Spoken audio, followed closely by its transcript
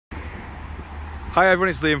Hi everyone,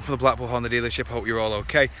 it's Liam from the Blackpool Honda dealership. Hope you're all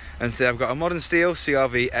okay. And today I've got a modern steel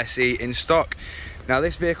CRV SE in stock. Now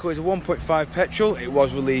this vehicle is a 1.5 petrol. It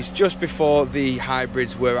was released just before the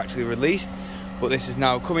hybrids were actually released, but this is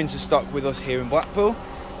now coming to stock with us here in Blackpool.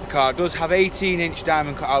 The car does have 18-inch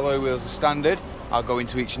diamond cut alloy wheels as standard. I'll go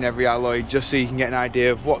into each and every alloy just so you can get an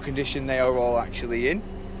idea of what condition they are all actually in.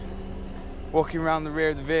 Walking around the rear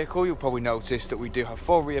of the vehicle, you'll probably notice that we do have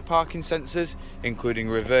 4 rear parking sensors, including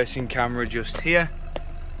a reversing camera just here.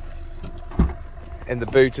 In the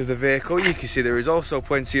boot of the vehicle, you can see there is also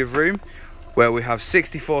plenty of room, where we have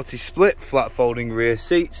 60/40 split flat folding rear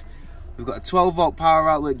seats. We've got a 12-volt power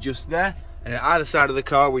outlet just there, and at either side of the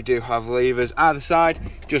car we do have levers either side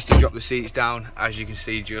just to drop the seats down, as you can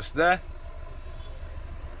see just there.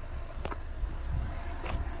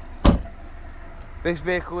 This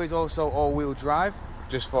vehicle is also all-wheel drive,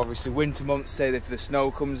 just for obviously winter months, say if the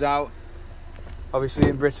snow comes out. Obviously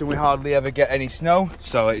in Britain we hardly ever get any snow,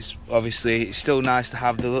 so it's still nice to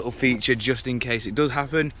have the little feature just in case it does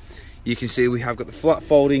happen. You can see we have got the flat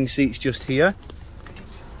folding seats just here.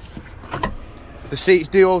 The seats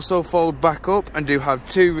do also fold back up and do have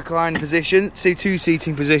two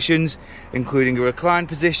seating positions, including a recline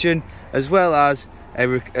position as well as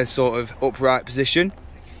a sort of upright position.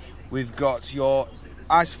 We've got your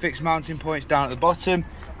ISOFIX mounting points down at the bottom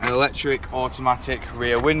and electric automatic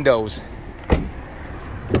rear windows.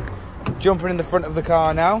 Jumping in the front of the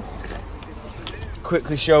car now,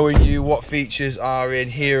 quickly showing you what features are in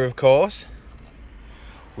here. Of course,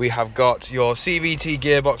 we have got your CVT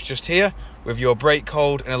gearbox just here with your brake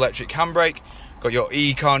hold and electric handbrake. Got your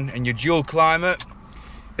Econ and your dual climate.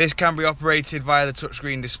 This can be operated via the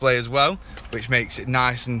touchscreen display as well, which makes it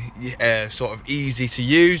nice and sort of easy to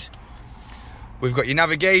use. We've got your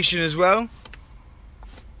navigation as well,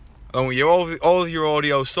 along with all of your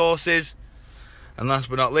audio sources, and last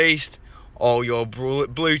but not least, all your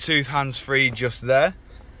Bluetooth hands-free just there.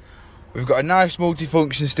 We've got a nice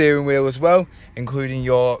multifunction steering wheel as well, including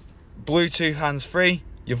your Bluetooth hands-free,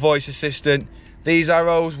 your voice assistant. These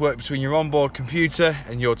arrows work between your onboard computer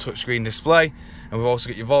and your touchscreen display, and we've also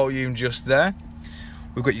got your volume just there.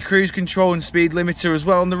 We've got your cruise control and speed limiter as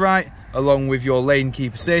well on the right, along with your lane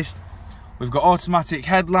keep assist. We've got automatic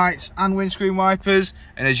headlights and windscreen wipers,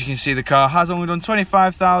 and as you can see the car has only done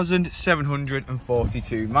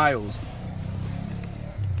 25,742 miles.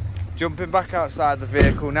 Jumping back outside the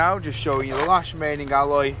vehicle now, just showing you the last remaining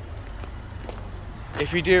alloy.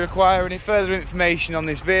 If you do require any further information on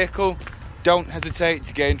this vehicle, don't hesitate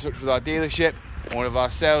to get in touch with our dealership. One of our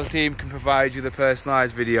sales team can provide you the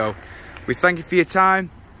personalised video. We thank you for your time,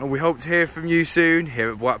 and we hope to hear from you soon here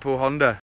at Blackpool Honda.